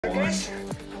push.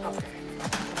 Okay.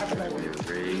 I play with you.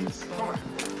 Raise. Come on.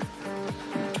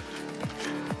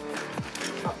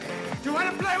 Okay. Do you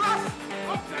want to play rough?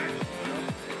 Okay.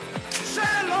 Say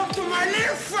hello to my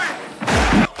little friend.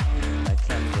 I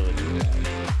can't really do that.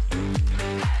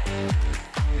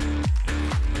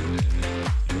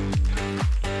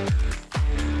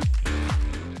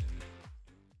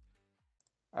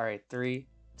 Alright, 3,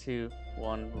 2,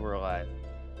 1, we're live.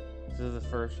 This is the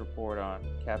first report on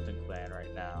Captain Clan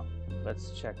right now.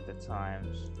 Let's check the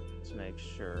times to make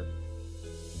sure it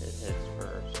hits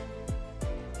first.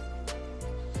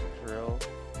 Drill.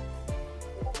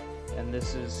 And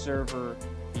this is server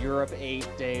Europe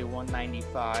 8, day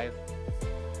 195.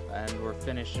 And we're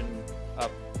finishing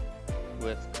up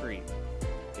with Crete.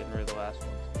 Getting rid of the last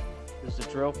ones. This is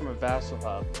a drill from a vassal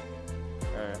hub.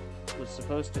 It was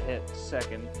supposed to hit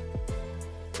second,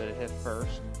 but it hit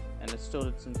first, and it still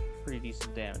did some pretty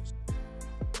decent damage.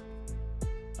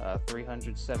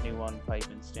 371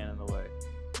 pikemen stand in the way.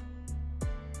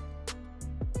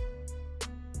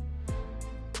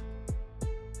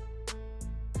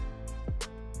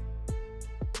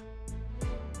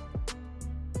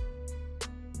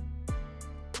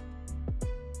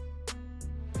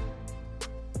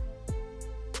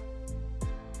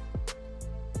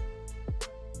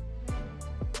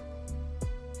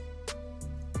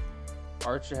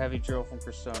 Archer heavy drill from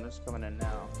Personas coming in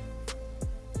now.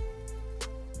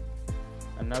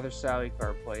 Another Sally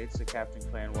car plate, so Captain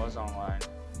Clan was online.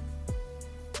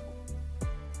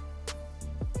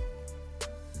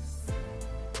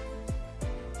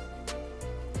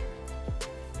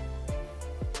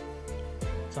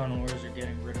 Tunnelers are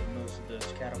getting rid of most of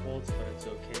those catapults, but it's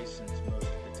okay since most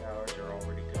of the towers are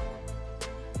already gone.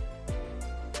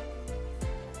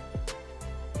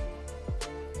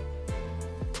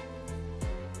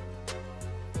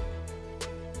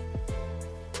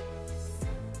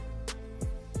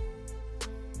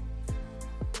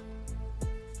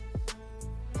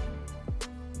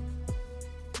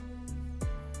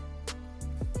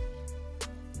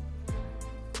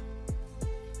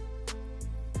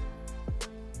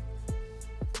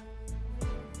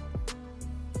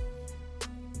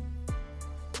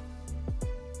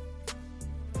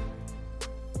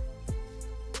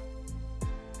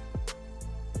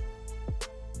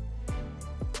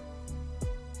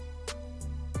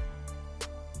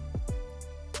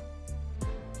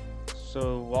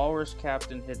 So Walrus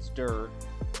Captain hits dirt,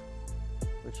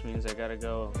 which means I gotta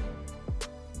go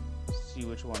see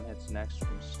which one hits next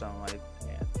from Stonelight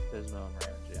and Pismo and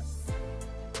Ram Jam.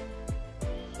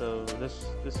 So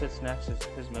this hits next is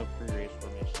Pismo pre-race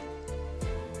formation.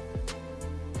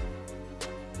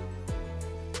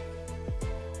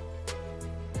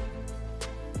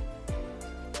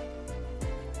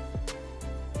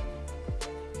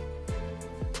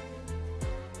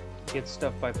 Get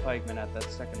stuffed by pikemen at that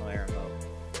second layer mode.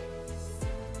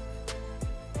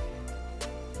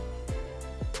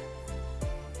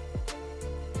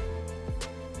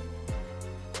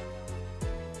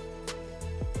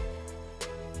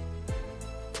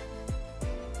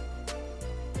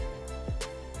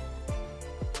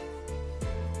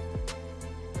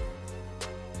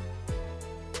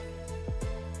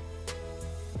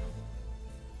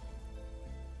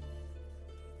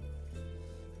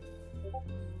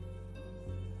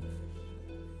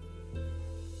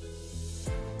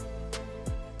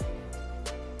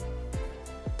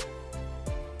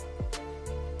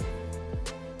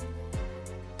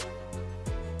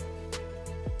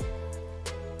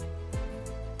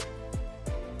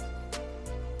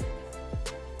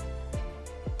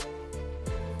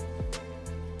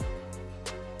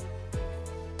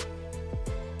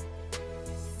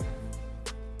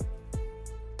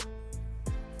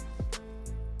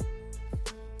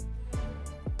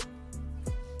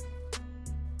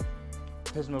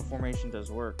 Pismo formation does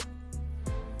work.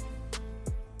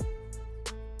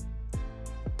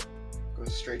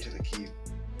 Goes straight to the key.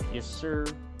 Yes, sir.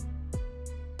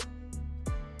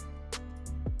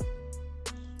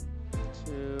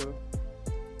 2.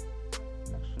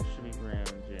 Next one should be Ram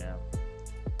Jam.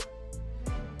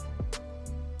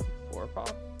 4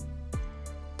 pop.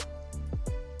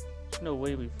 There's no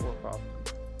way we 4 pop them.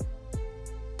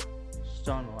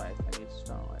 Stun Life. I need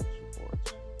Stun Life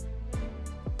supports.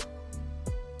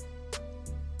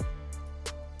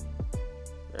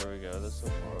 There we go. This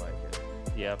looks more like it.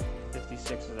 Yep.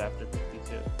 56 is after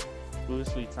 52.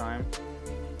 Loosely timed.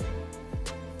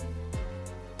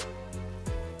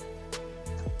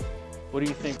 What do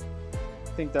you think? I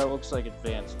think that looks like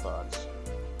advanced bots.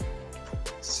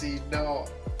 See, no.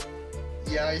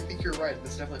 Yeah, I think you're right.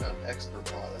 That's definitely not an expert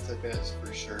bot. That's advanced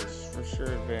for sure. For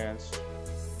sure advanced.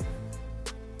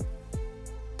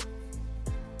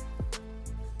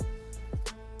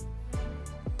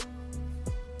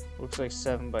 Looks like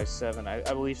 7x7.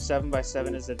 I believe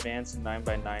 7x7 is advanced and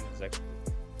 9x9 is expert.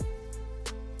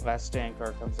 Last stand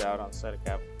card comes out on set of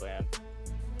capital plan.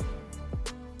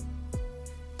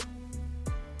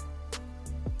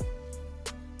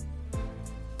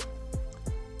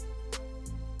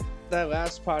 That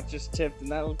last pot just tipped,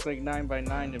 and that looks like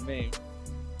 9x9 to me.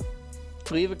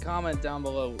 Leave a comment down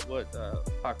below what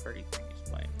pot card you think he's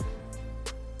playing.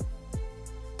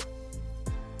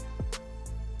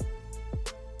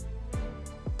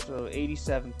 So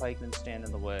 87 pikemen stand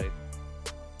in the way.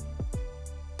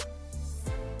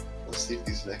 Let's see if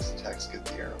these next attacks get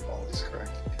the arrow volleys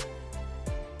correct.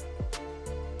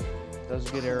 Those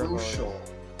are good arrow volleys.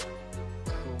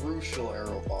 Crucial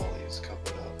arrow volleys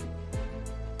coming up.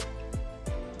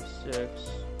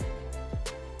 6.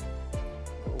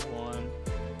 1.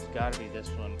 It's gotta be this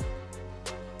one.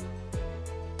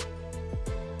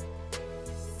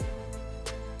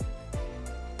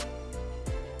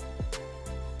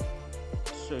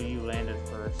 So you landed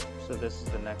first, so this is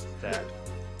the next attack.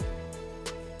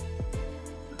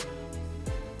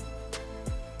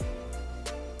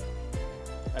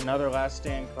 Another last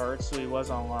stand card, so he was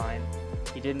online.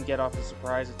 He didn't get off the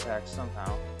surprise attack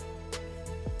somehow.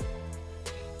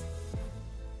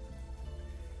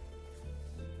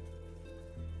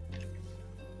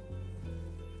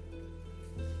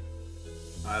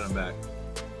 Alright, I'm back.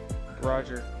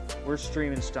 Roger, we're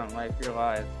streaming Stunt Life. You're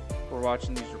live. We're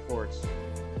watching these reports.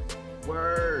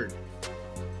 Word!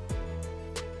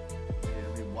 Yeah,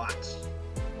 we watch.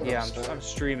 Yeah, I'm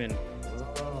streaming.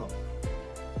 Oh.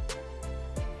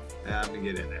 Yeah, I have to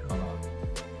get in there. Hold on.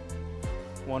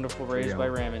 Wonderful raise by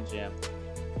Ram and Jam.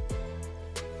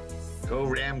 Go,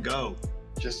 Ram, go!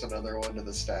 Just another one to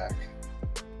the stack.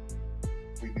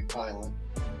 We be piling.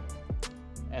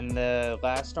 And the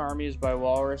last army is by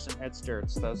Walrus and Head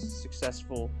Sturts. That was a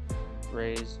successful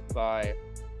raise by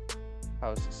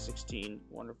House 16.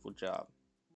 Wonderful job.